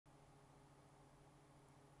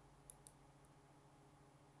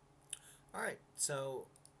All right, so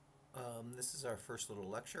this is our first little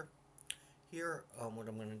lecture. Here, what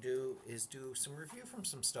I'm going to do is do some review from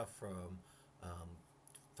some stuff from um,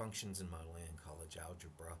 functions in modeling and college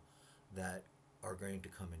algebra that are going to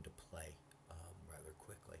come into play rather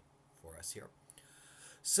quickly for us here.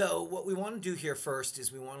 So, what we want to do here first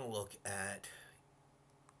is we want to look at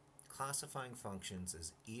classifying functions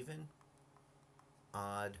as even,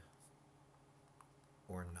 odd,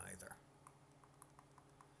 or neither.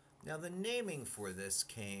 Now, the naming for this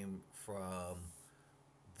came from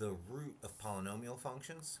the root of polynomial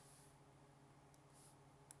functions.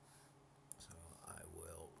 So I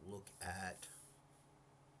will look at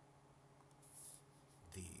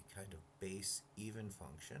the kind of base even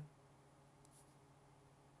function.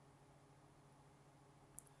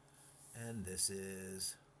 And this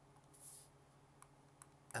is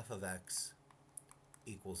f of x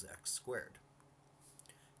equals x squared.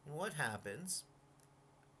 And what happens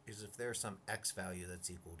is if there's some x value that's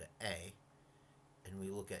equal to a, and we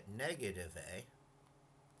look at negative a,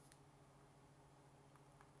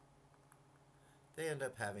 they end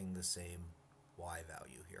up having the same y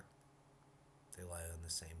value here. They lie on the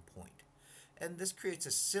same point. And this creates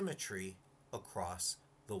a symmetry across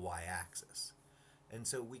the y-axis. And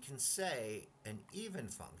so we can say an even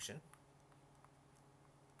function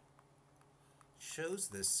shows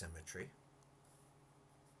this symmetry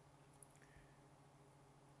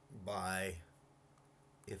by,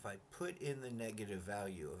 if I put in the negative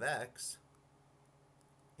value of x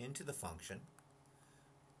into the function,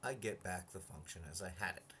 I get back the function as I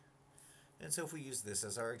had it. And so if we use this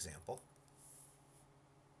as our example,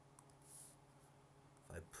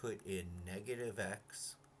 if I put in negative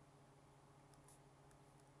x,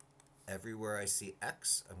 everywhere I see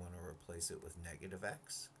x, I'm going to replace it with negative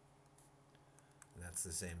x. And that's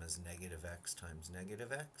the same as negative x times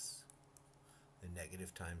negative x. The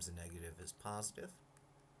negative times the negative is positive.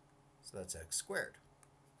 So that's x squared.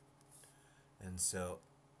 And so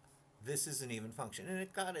this is an even function, and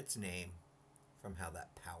it got its name from how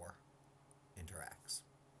that power interacts.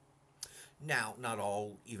 Now, not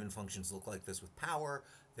all even functions look like this with power.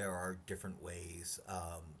 There are different ways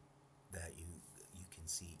that you can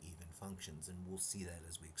see even functions, and we'll see that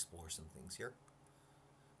as we explore some things here.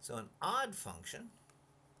 So an odd function,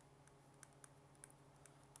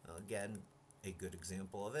 again, a good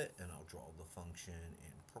example of it, and I'll draw the function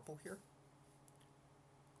in purple here,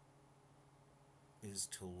 is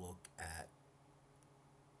to look at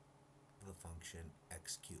the function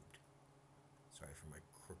x cubed. Sorry for my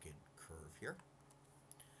crooked curve here.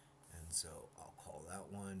 And so I'll call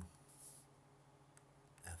that one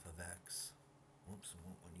f of x. Whoops, I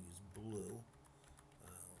won't want to use blue.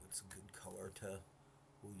 What's a good color to?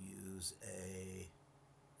 We'll use a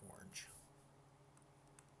orange.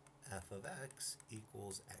 F of x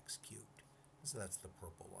equals x cubed. So that's the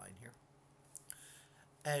purple line here.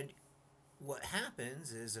 And what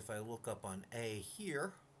happens is if I look up on a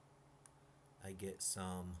here, I get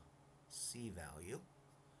some c value.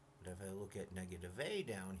 But if I look at negative a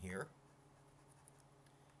down here,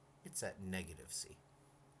 it's at negative c.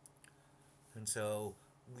 And so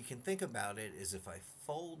we can think about it as if I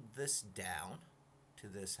fold this down to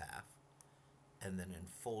this half and then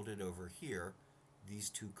unfold it over here, these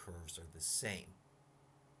two curves are the same.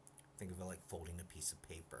 Think of it like folding a piece of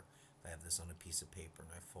paper. If I have this on a piece of paper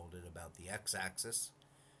and I fold it about the x-axis,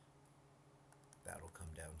 that'll come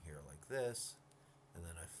down here like this, and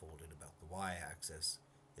then I fold it about the y-axis,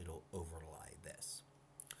 it'll overlie this.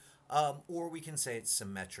 Or we can say it's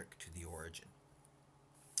symmetric to the origin.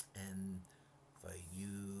 And if I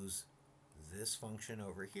use this function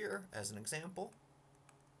over here as an example,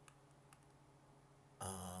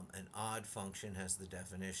 an odd function has the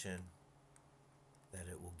definition that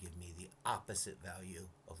it will give me the opposite value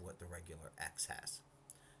of what the regular x has.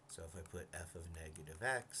 So if I put f of negative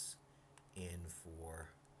x in for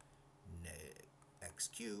x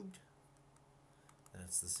cubed,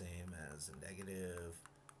 that's the same as a negative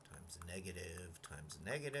times a negative times a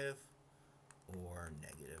negative, or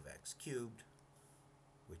negative x cubed,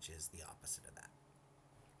 which is the opposite of that.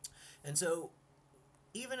 And so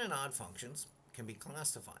even and odd functions can be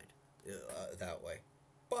classified that way.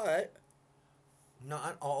 But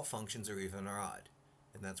not all functions are even or odd,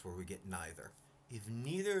 and that's where we get neither. If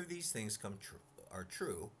neither of these things are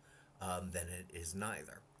true, then it is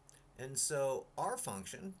neither. And so our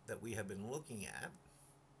function that we have been looking at,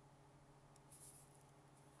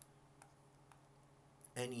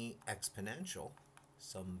 any exponential,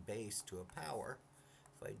 some base to a power,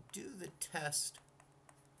 if I do the test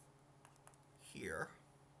here,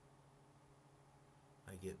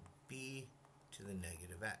 I get b to the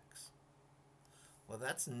negative x. Well,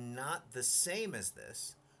 that's not the same as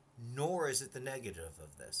this, nor is it the negative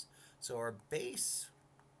of this. So our base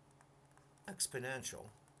exponential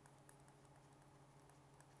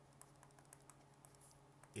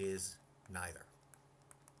is neither.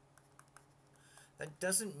 That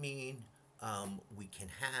doesn't mean we can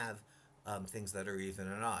have things that are even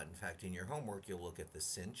and odd. In fact, in your homework, you'll look at the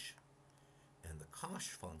sinh and the cosh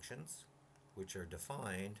functions, which are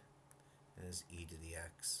defined as e to the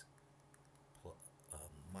x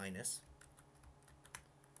minus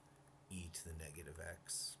e to the negative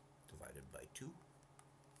x divided by 2.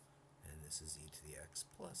 And this is e to the x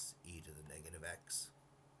plus e to the negative x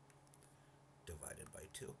divided by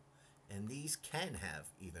 2. And these can have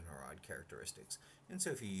even or odd characteristics. And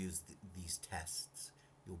so if you use these tests,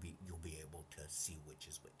 you'll be able to see which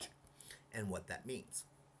is which and what that means.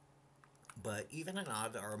 But even and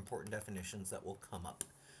odd are important definitions that will come up.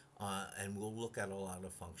 And we'll look at a lot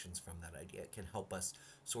of functions from that idea. It can help us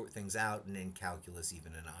sort things out, and in calculus,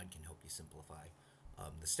 even and odd can help you simplify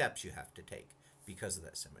the steps you have to take because of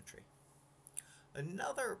that symmetry.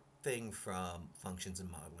 Another thing from functions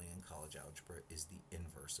and modeling in college algebra is the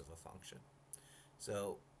inverse of a function.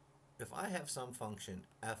 So if I have some function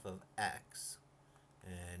f of x,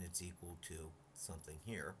 and it's equal to something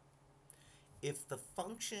here, if the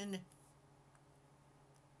function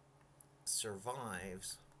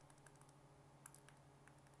survives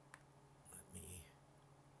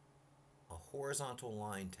a horizontal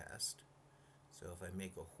line test, so if I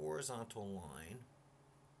make a horizontal line,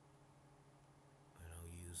 and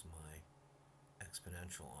I'll use my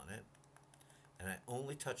exponential on it, and I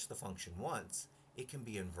only touch the function once, it can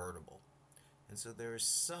be invertible. And so there is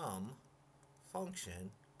some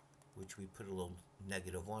function which we put a little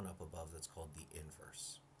 -1 up above that's called the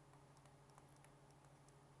inverse.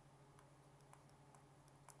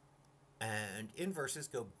 And inverses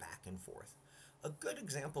go back and forth. A good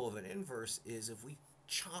example of an inverse is if we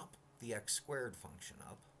chop the x squared function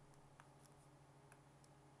up,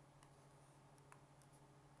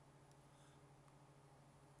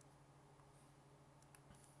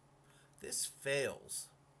 this fails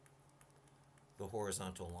the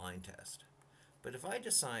horizontal line test. But if I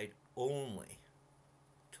decide only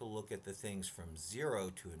to look at the things from 0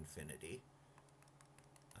 to infinity,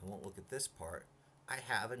 I won't look at this part, I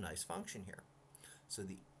have a nice function here. So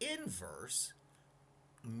the inverse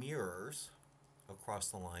mirrors across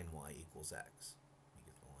the line y equals x. Let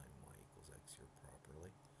me get the line y equals x here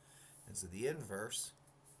properly. And so the inverse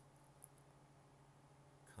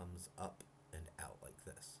comes up and out like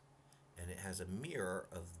this. And it has a mirror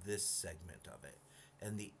of this segment of it.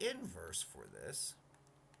 And the inverse for this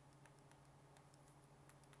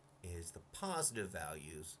is the positive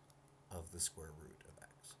values of the square root of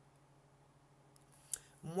x.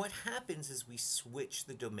 And what happens is we switch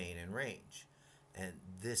the domain and range. And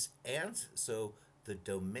this answer, so the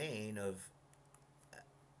domain of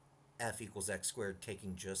f equals x squared,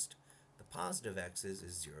 taking just the positive x's,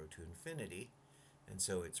 is 0 to infinity. And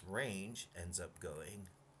so its range ends up going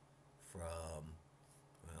from,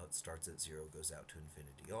 well, it starts at 0, goes out to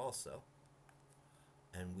infinity also.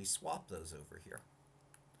 And we swap those over here.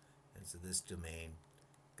 And so this domain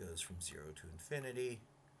goes from 0 to infinity,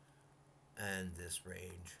 and this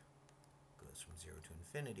range goes from 0 to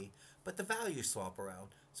infinity. But the values swap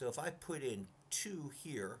around. So if I put in 2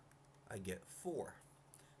 here, I get 4.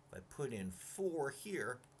 If I put in 4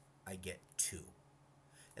 here, I get 2.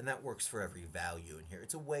 And that works for every value in here.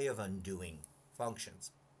 It's a way of undoing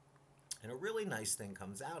functions. And a really nice thing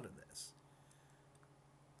comes out of this.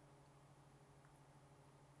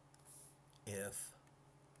 If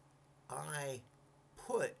I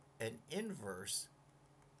put an inverse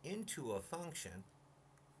into a function,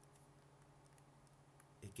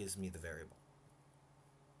 it gives me the variable.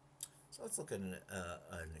 So let's look at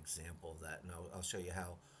an example of that, and I'll show you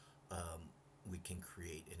how we can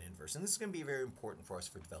create an inverse. And this is going to be very important for us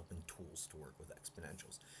for developing tools to work with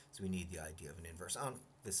exponentials. So we need the idea of an inverse.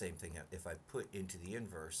 The same thing, if I put into the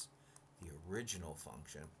inverse the original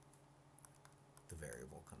function, the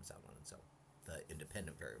variable comes out on its own. The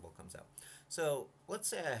independent variable comes out. So let's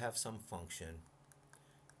say I have some function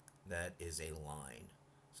that is a line.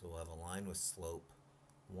 So we'll have a line with slope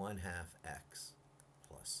 1/2 x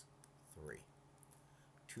plus 3.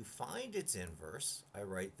 To find its inverse, I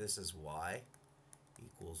write this as y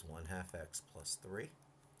equals 1/2 x plus 3.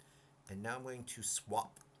 And now I'm going to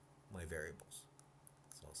swap my variables.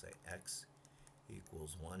 So I'll say x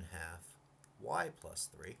equals 1/2 y plus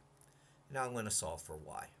 3. Now I'm going to solve for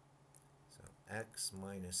y. So x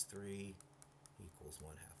minus 3 equals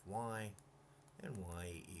 1/2 y, and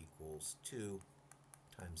y equals 2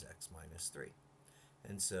 times x minus 3.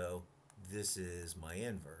 And so this is my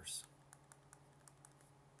inverse.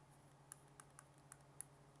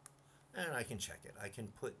 And I can check it. I can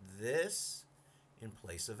put this in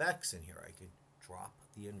place of x in here. I could drop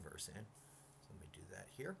the inverse in. So let me do that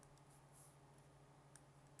here.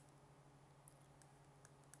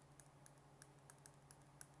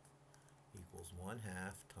 Equals 1/2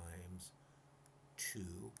 times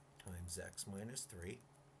 2 times x minus 3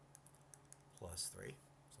 plus 3.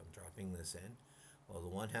 So I'm dropping this in. Well, the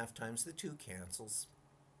 1/2 times the 2 cancels,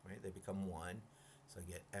 right? They become 1. So I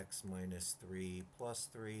get x minus 3 plus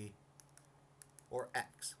 3, or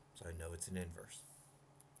x. So I know it's an inverse.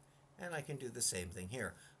 And I can do the same thing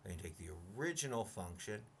here. I can take the original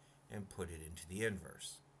function and put it into the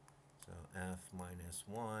inverse. So f minus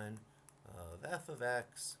 1 of f of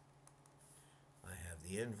x. I have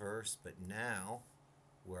the inverse, but now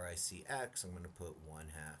where I see x, I'm going to put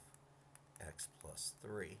 1/2 x plus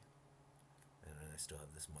 3. And then I still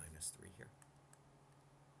have this minus 3 here.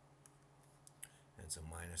 And so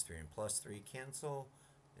minus 3 and plus 3 cancel,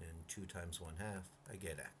 and 2 times 1/2, I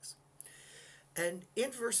get x. And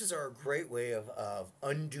inverses are a great way of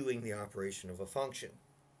undoing the operation of a function.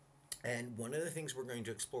 And one of the things we're going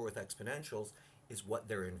to explore with exponentials is what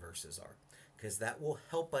their inverses are, because that will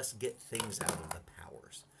help us get things out of the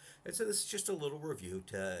powers. And so this is just a little review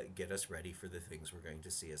to get us ready for the things we're going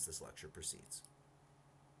to see as this lecture proceeds.